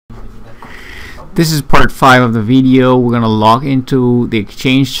This is part 5 of the video. We're going to log into the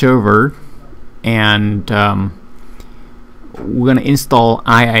Exchange server, and we're going to install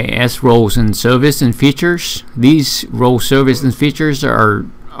IIS roles and service and features. These role, service, and features are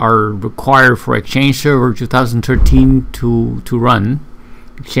required for Exchange Server 2013 to run.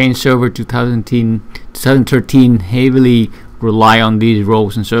 Exchange Server 2013 heavily rely on these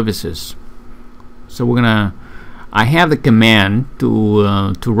roles and services. So we're gonna. I have the command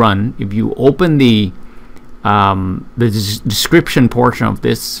to run. If you open the description portion of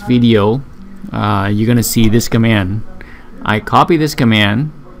this video, you're gonna see this command. I copy this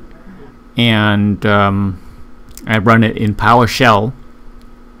command and I run it in PowerShell.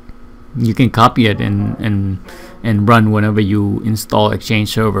 You can copy it and run whenever you install Exchange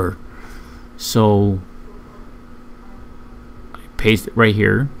Server. So I paste it right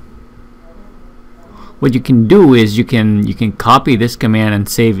here. What you can do is you can copy this command and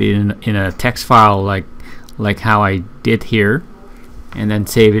save it in a text file like how I did here, and then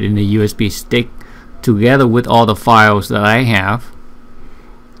save it in a USB stick together with all the files that I have,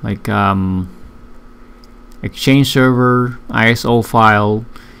 like Exchange Server, ISO file,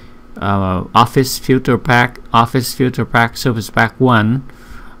 Office Filter Pack, Service Pack 1,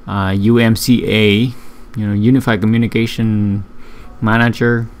 UMCA, Unified Communication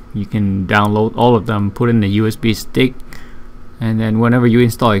Manager. You can download all of them, put in the USB stick, and then whenever you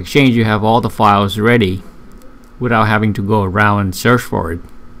install Exchange, you have all the files ready without having to go around and search for it.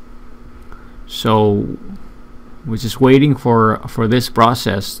 So we're just waiting for this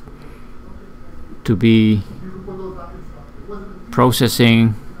process to be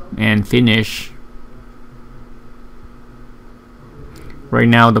processing and finish. Right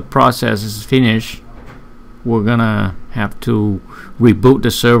now the process is finished. We're gonna have to reboot the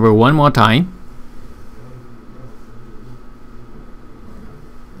server one more time,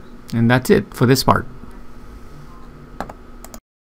 and that's it for this part.